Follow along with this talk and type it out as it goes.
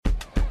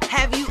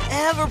Have you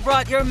ever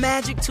brought your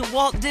magic to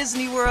Walt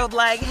Disney World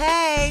like,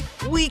 hey,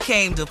 we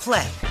came to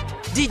play?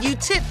 Did you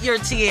tip your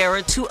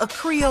tiara to a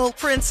Creole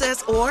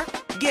princess or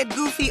get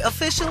goofy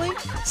officially?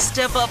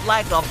 Step up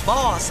like a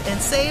boss and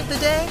save the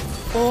day?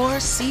 Or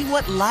see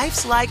what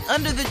life's like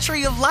under the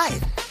tree of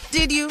life?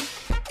 Did you?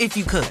 If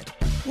you could.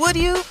 Would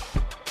you?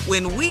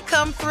 When we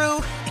come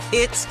through,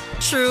 it's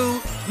true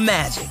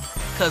magic.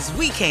 'Cause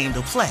we came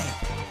to play.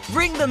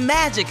 Bring the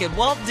magic at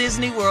Walt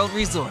Disney World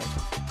Resort.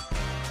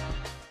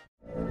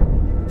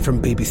 From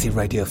BBC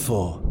Radio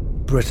 4,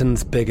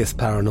 Britain's biggest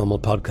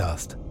paranormal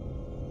podcast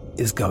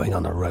is going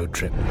on a road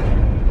trip.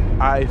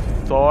 I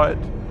thought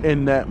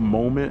in that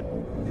moment,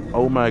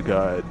 oh my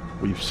God,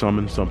 we've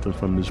summoned something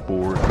from this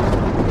board.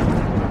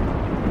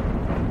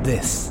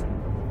 This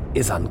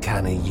is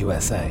Uncanny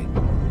USA.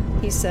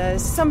 He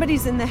says,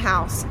 somebody's in the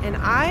house, and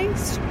I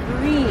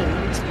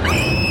screamed.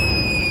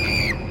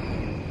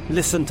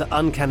 Listen to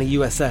Uncanny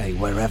USA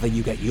wherever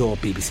you get your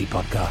BBC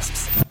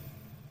podcasts,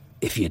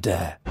 if you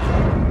dare.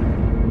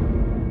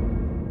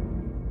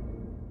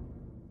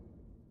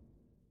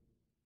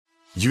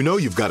 You know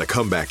you've got a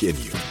comeback in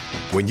you.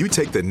 When you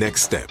take the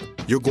next step,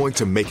 you're going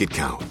to make it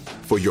count.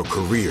 For your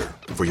career,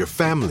 for your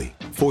family,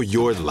 for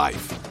your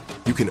life.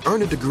 You can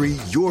earn a degree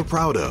you're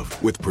proud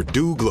of with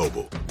Purdue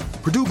Global.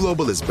 Purdue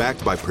Global is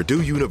backed by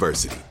Purdue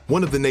University,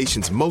 one of the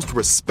nation's most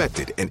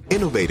respected and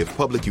innovative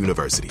public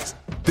universities.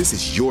 This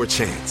is your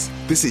chance.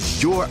 This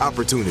is your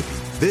opportunity.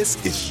 This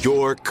is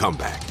your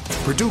comeback.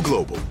 Purdue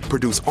Global,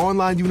 Purdue's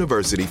online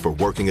university for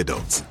working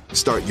adults.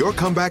 Start your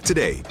comeback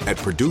today at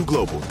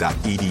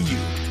purdueglobal.edu.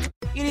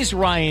 It is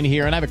Ryan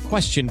here, and I have a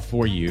question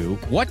for you.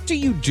 What do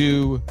you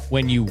do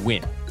when you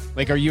win?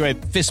 Like, are you a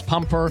fist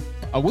pumper,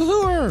 a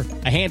woo-hooer,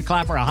 a hand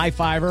clapper, a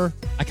high-fiver?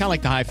 I kind of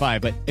like the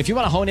high-five, but if you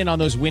want to hone in on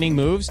those winning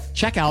moves,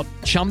 check out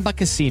Chumba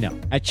Casino.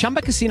 At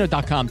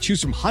ChumbaCasino.com, choose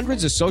from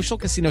hundreds of social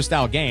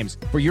casino-style games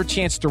for your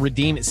chance to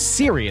redeem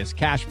serious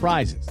cash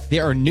prizes.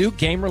 There are new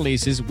game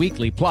releases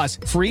weekly, plus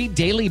free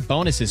daily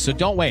bonuses, so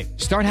don't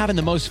wait. Start having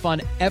the most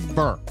fun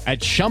ever at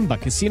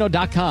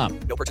ChumbaCasino.com.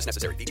 No purchase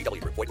necessary.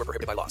 VGW. Void where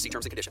prohibited by law. See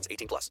terms and conditions.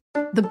 18+.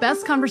 The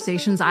best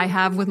conversations I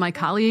have with my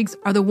colleagues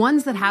are the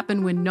ones that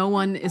happen when no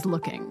one is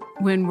looking,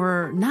 when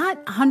we're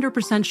not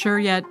 100% sure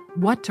yet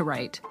what to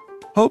write.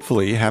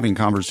 Hopefully, having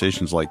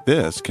conversations like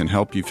this can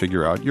help you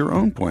figure out your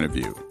own point of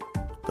view.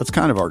 That's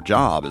kind of our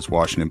job as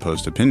Washington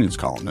Post opinions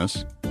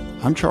columnists.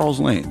 I'm Charles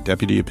Lane,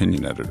 Deputy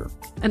Opinion Editor.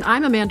 And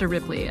I'm Amanda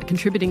Ripley, a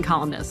contributing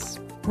columnist.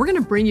 We're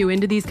going to bring you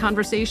into these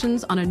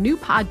conversations on a new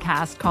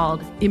podcast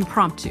called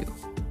Impromptu.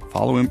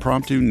 Follow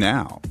Impromptu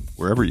now,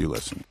 wherever you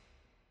listen.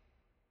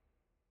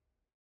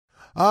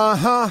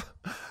 I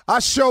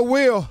sure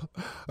will.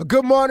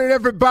 Good morning,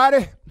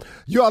 everybody.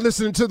 You are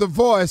listening to The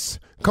Voice.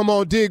 Come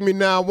on, dig me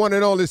now. One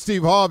and only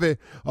Steve Harvey.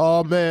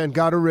 Oh, man,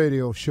 got a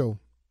radio show.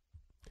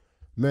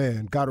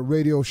 Man, got a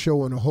radio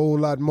show and a whole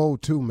lot more,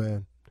 too,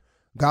 man.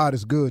 God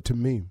is good to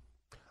me.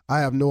 I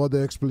have no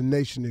other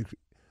explanation.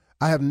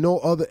 I have no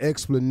other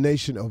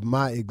explanation of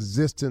my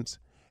existence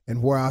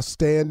and where I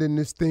stand in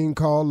this thing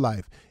called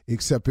life,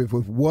 except if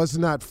it was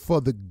not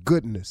for the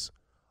goodness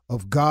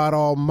of God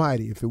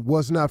Almighty, if it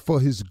was not for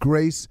his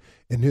grace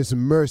and his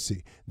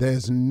mercy,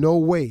 there's no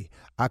way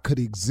I could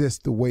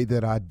exist the way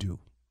that I do.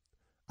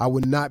 I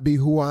would not be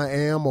who I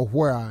am or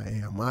where I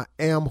am. I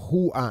am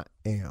who I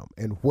am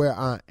and where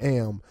I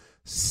am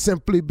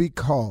simply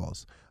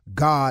because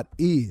God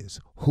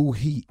is who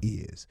he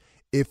is.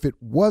 If it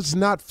was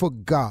not for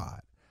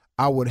God,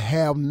 I would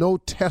have no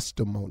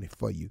testimony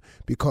for you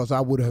because I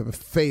would have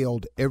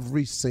failed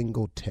every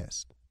single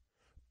test.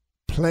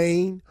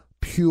 Plain,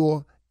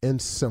 pure,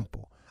 and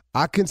simple.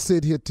 I can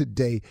sit here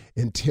today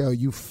and tell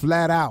you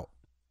flat out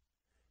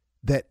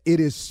that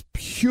it is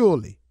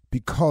purely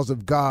because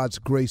of God's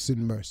grace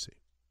and mercy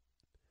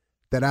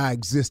that I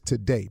exist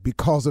today,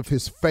 because of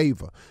his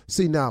favor.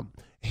 See, now,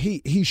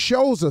 he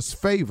shows us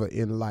favor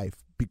in life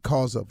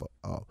because of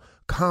a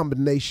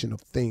combination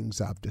of things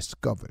I've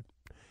discovered.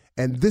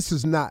 And this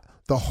is not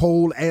the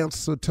whole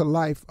answer to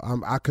life.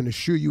 I can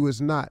assure you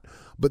it's not.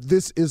 But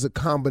this is a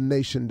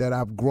combination that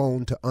I've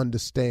grown to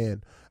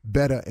understand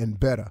better and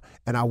better.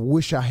 And I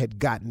wish I had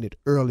gotten it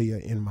earlier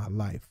in my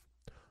life.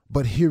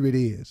 But here it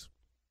is.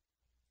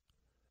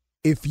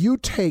 If you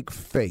take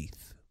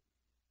faith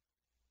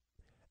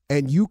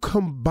and you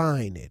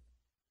combine it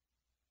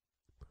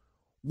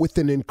with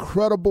an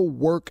incredible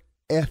work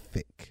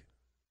ethic,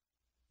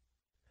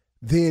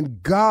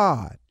 then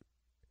God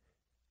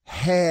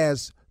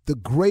has the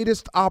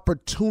greatest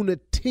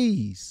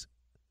opportunities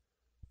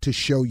to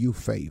show you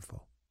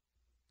favor.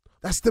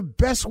 That's the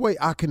best way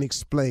I can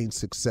explain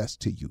success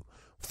to you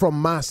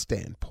from my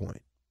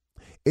standpoint.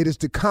 It is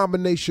the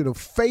combination of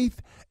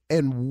faith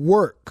and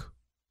work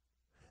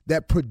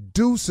that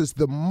produces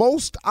the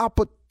most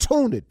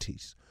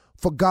opportunities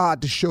for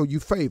God to show you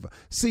favor.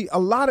 See, a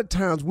lot of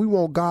times we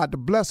want God to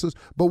bless us,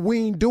 but we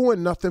ain't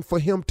doing nothing for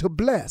him to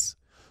bless.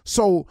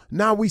 So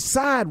now we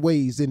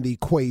sideways in the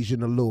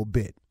equation a little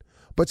bit.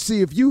 But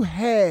see, if you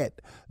had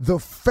the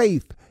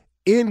faith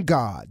in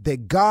God,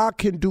 that God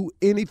can do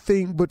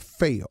anything but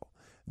fail,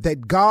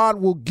 that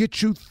God will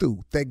get you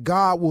through, that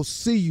God will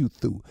see you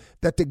through,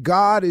 that the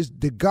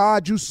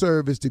God you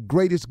serve is the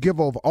greatest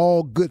giver of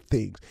all good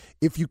things.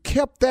 If you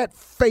kept that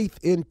faith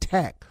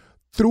intact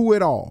through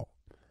it all,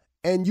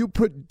 and you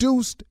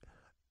produced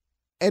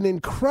an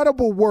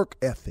incredible work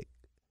ethic,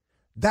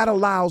 that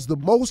allows the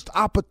most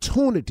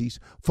opportunities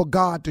for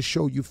God to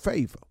show you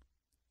favor.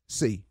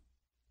 See,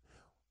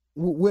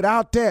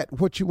 without that,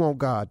 what you want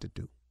God to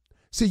do?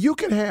 See, you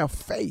can have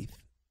faith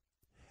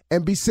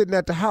and be sitting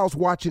at the house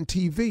watching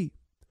TV.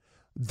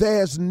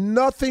 There's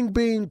nothing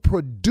being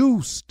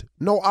produced,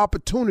 no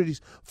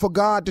opportunities for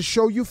God to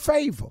show you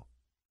favor.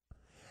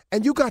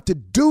 And you got to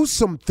do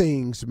some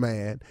things,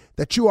 man,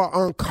 that you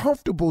are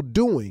uncomfortable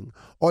doing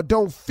or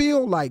don't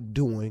feel like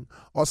doing,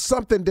 or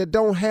something that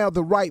don't have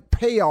the right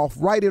payoff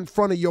right in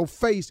front of your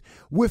face,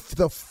 with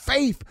the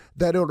faith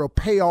that it'll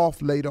pay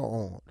off later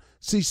on.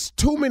 See,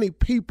 too many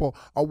people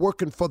are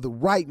working for the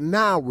right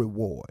now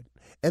reward.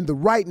 And the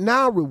right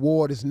now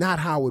reward is not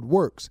how it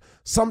works.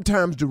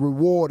 Sometimes the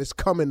reward is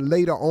coming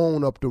later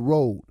on up the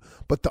road.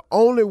 But the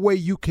only way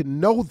you can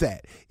know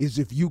that is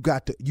if you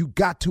got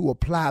to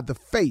apply the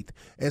faith.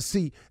 And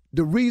see,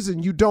 the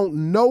reason you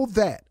don't know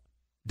that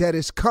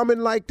it's coming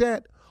like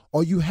that,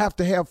 or you have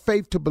to have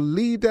faith to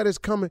believe that it's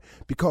coming,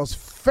 because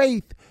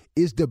faith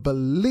is the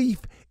belief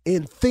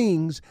in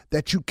things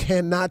that you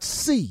cannot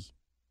see.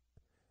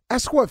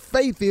 That's what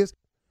faith is.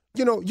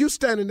 You know, you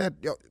standing at,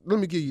 let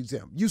me give you an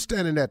example. You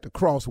standing at the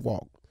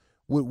crosswalk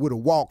with a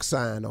walk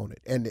sign on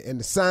it, and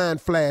the sign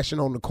flashing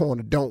on the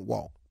corner, don't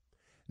walk.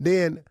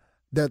 Then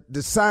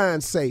the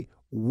sign say,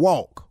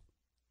 walk.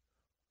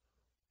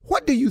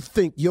 What do you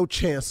think your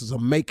chances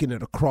of making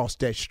it across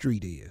that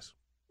street is?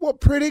 Well,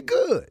 pretty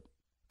good.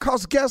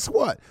 Because guess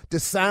what? The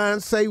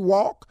signs say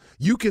walk.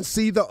 You can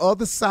see the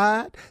other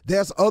side.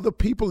 There's other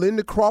people in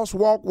the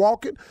crosswalk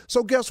walking.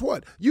 So guess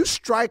what? You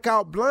strike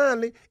out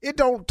blindly. It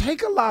don't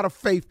take a lot of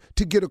faith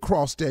to get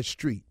across that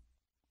street.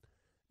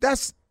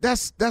 That's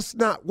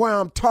not what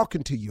I'm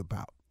talking to you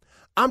about.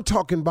 I'm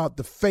talking about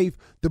the faith,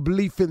 the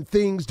belief in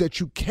things that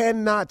you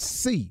cannot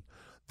see.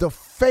 The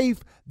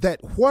faith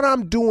that what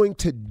I'm doing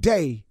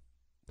today,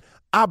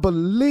 I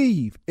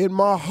believe in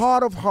my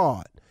heart of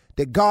heart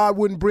that God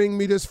wouldn't bring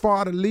me this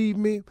far to leave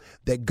me,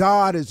 that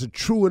God is a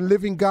true and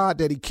living God,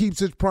 that he keeps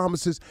his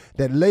promises,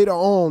 that later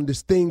on,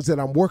 these things that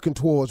I'm working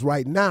towards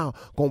right now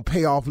going to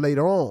pay off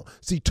later on.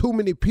 See, too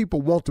many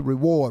people want the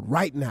reward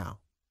right now.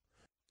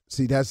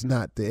 See, that's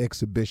not the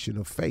exhibition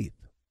of faith.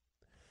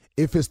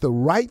 If it's the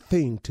right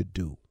thing to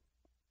do,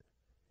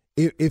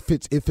 if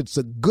it's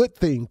a good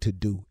thing to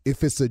do,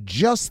 if it's a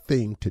just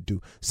thing to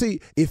do,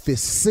 see, if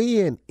it's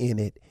sin in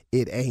it,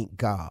 it ain't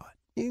God.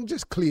 You can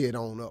just clear it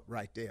on up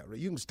right there.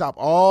 You can stop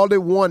all the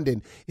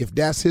wondering if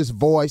that's his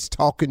voice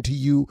talking to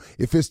you,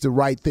 if it's the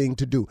right thing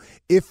to do.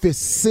 If it's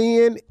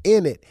sin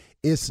in it,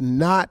 it's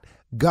not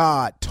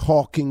God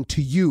talking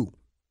to you.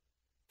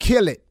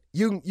 Kill it.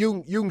 You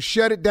can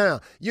shut it down.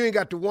 You ain't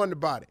got to wonder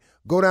about it.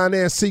 Go down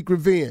there and seek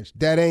revenge.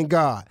 That ain't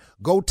God.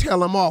 Go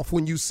tell him off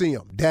when you see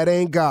him. That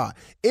ain't God.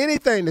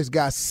 Anything that's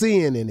got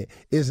sin in it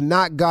is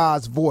not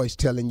God's voice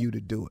telling you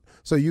to do it.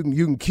 So you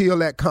can kill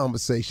that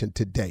conversation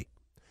today.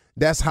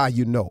 That's how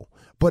you know.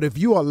 But if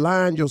you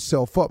align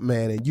yourself up,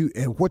 man,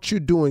 and what you're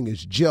doing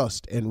is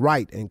just and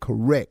right and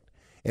correct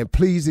and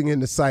pleasing in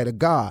the sight of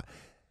God,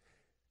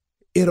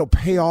 it'll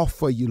pay off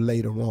for you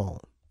later on.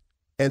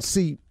 And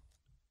see,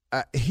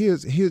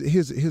 here's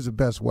the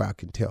best way I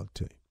can tell it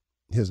to you.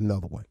 Here's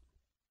another way.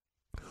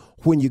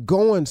 When you're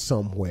going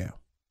somewhere,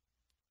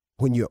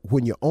 when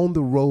you're on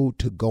the road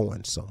to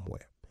going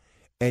somewhere,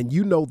 and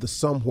you know the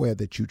somewhere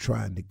that you're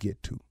trying to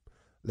get to.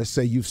 Let's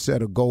say you've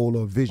set a goal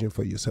or a vision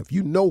for yourself.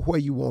 You know where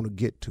you want to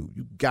get to.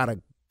 You got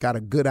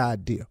a good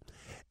idea.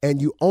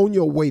 And you're on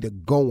your way to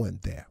going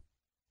there.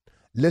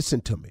 Listen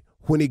to me.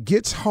 When it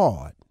gets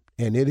hard,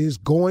 and it is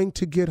going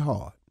to get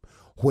hard,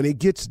 when it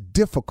gets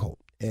difficult,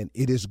 and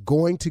it is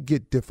going to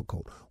get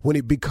difficult, when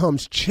it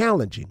becomes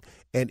challenging,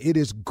 and it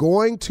is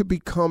going to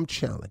become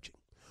challenging,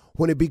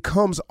 when it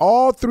becomes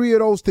all three of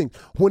those things,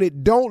 when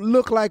it don't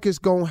look like it's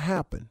going to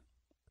happen,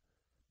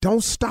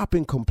 don't stop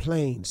and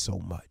complain so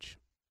much.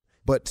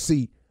 But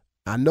see,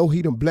 I know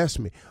he done blessed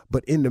me,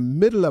 but in the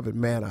middle of it,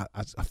 man,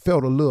 I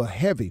felt a little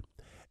heavy.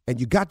 And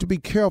you got to be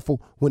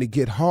careful when it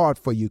get hard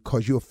for you,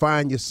 because you'll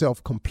find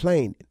yourself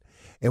complaining.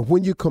 And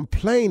when you're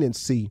complaining,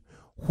 see,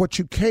 what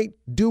you can't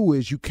do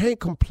is you can't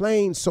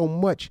complain so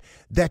much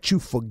that you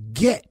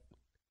forget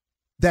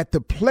that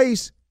the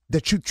place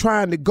that you're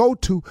trying to go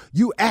to,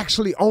 you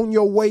actually on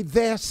your way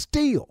there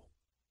still.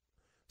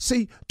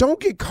 See, don't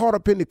get caught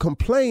up in the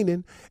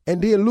complaining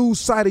and then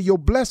lose sight of your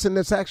blessing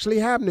that's actually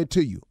happening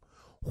to you.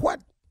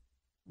 What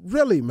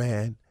really,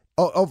 man,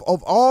 of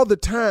all the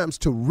times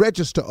to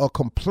register a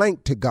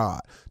complaint to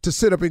God, to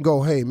sit up and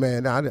go, hey,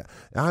 man, I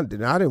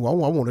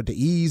wanted to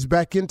ease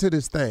back into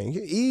this thing.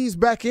 Ease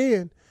back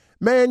in.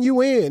 man,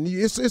 you in.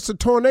 It's a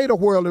tornado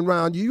whirling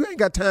around you. You ain't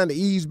got time to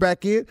ease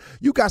back in.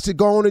 You got to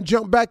go on and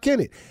jump back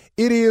in it.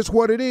 It is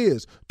what it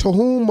is. To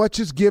whom much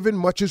is given,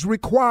 much is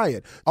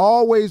required.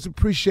 Always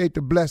appreciate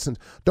the blessings.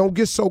 Don't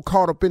get so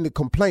caught up in the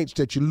complaints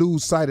that you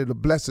lose sight of the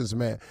blessings,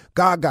 man.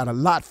 God got a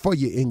lot for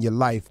you in your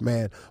life,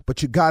 man.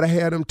 But you got to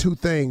have them two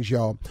things,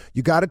 y'all.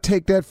 You got to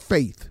take that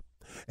faith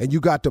and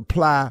you got to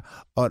apply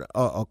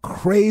a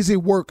crazy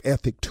work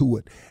ethic to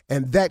it.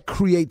 And that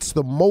creates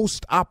the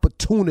most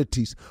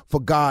opportunities for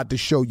God to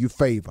show you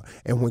favor.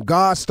 And when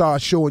God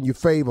starts showing you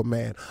favor,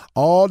 man,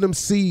 all them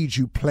seeds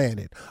you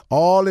planted,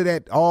 all of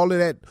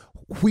that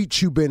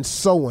wheat you've been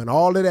sowing,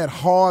 all of that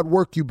hard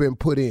work you've been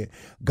put in,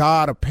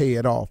 God will pay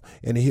it off.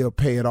 And he'll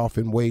pay it off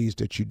in ways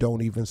that you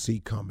don't even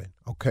see coming.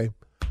 Okay?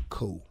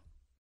 Cool.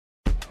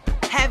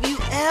 Have you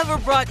ever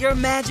brought your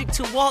magic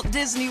to Walt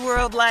Disney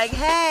World like,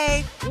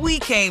 hey, we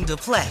came to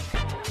play?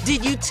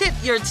 Did you tip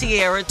your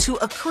tiara to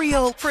a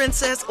Creole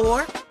princess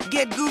or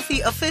get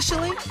goofy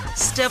officially?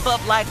 Step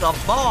up like a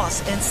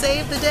boss and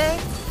save the day?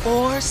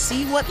 Or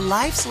see what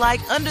life's like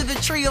under the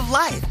tree of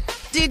life?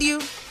 Did you?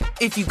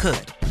 If you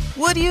could.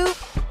 Would you?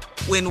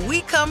 When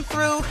we come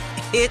through,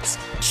 it's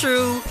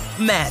true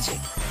magic.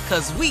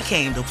 'Cause we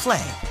came to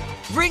play.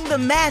 Bring the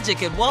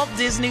magic at Walt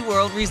Disney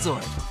World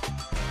Resort.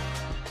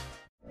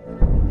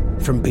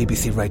 From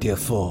BBC Radio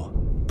 4,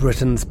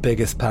 Britain's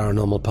biggest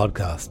paranormal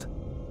podcast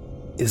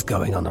is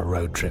going on a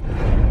road trip.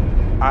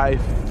 I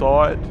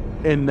thought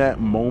in that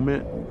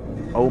moment,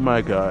 oh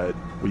my God,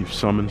 we've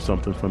summoned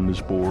something from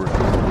this board.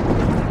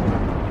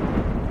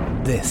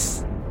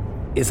 This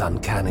is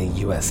Uncanny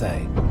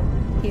USA.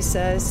 He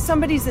says,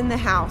 somebody's in the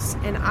house,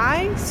 and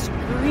I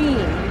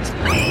screamed.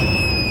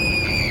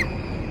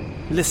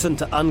 Listen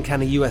to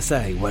Uncanny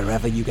USA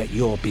wherever you get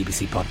your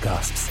BBC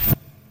podcasts,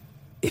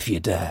 if you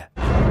dare.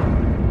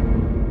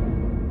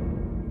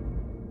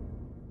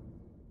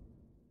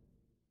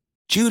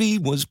 Judy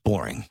was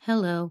boring.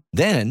 Hello.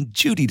 Then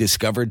Judy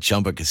discovered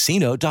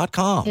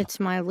ChumbaCasino.com. It's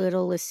my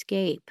little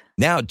escape.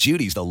 Now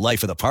Judy's the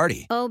life of the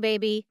party. Oh,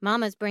 baby,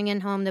 mama's bringing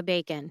home the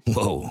bacon.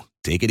 Whoa,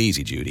 take it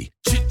easy, Judy.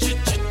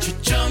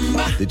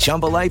 The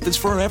Chumba life is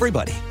for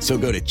everybody. So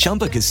go to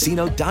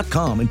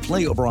ChumbaCasino.com and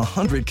play over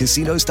 100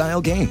 casino-style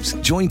games.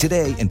 Join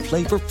today and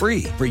play for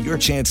free for your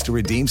chance to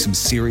redeem some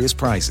serious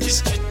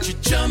prizes.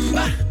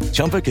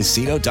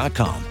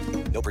 ChumbaCasino.com.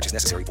 No purchase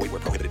necessary. Void where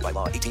prohibited by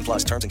law. 18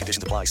 plus terms and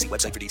conditions apply. See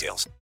website for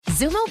details.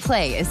 Xumo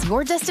Play is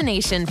your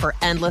destination for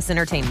endless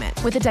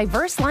entertainment. With a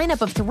diverse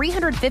lineup of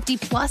 350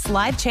 plus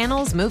live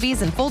channels,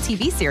 movies, and full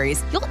TV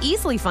series, you'll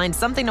easily find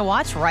something to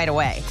watch right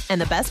away. And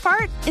the best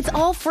part? It's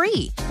all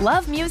free.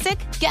 Love music?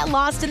 Get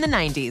lost in the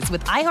 90s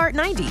with iHeart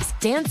 90s.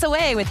 Dance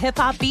away with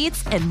hip-hop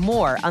beats and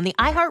more on the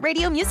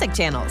iHeartRadio music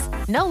channels.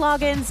 No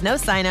logins, no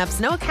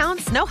signups, no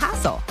accounts, no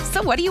hassle.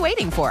 So what are you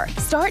waiting for?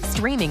 Start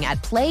streaming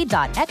at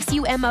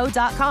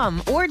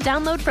play.xumo.com or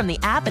download from the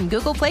app and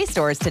Google Play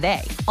stores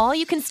today. All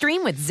you can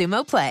stream with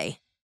Xumo Play.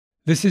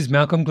 This is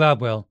Malcolm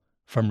Gladwell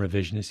from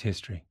Revisionist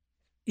History.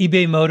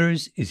 eBay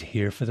Motors is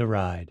here for the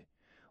ride.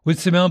 With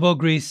some elbow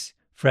grease,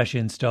 fresh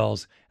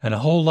installs, and a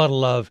whole lot of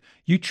love,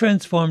 you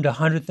transformed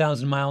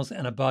 100,000 miles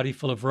and a body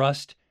full of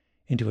rust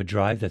into a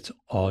drive that's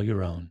all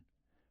your own.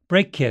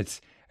 Brake kits,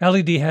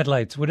 LED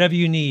headlights, whatever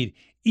you need,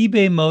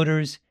 eBay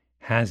Motors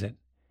has it.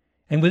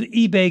 And with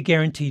eBay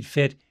Guaranteed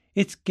Fit,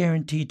 it's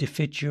guaranteed to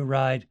fit your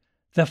ride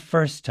the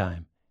first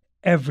time,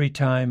 every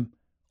time,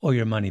 or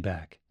your money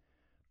back.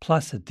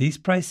 Plus, at these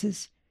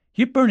prices,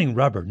 you're burning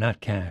rubber,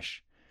 not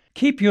cash.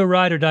 Keep your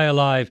ride or die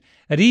alive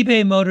at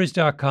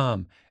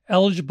ebaymotors.com.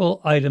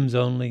 Eligible items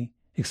only.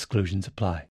 Exclusions apply.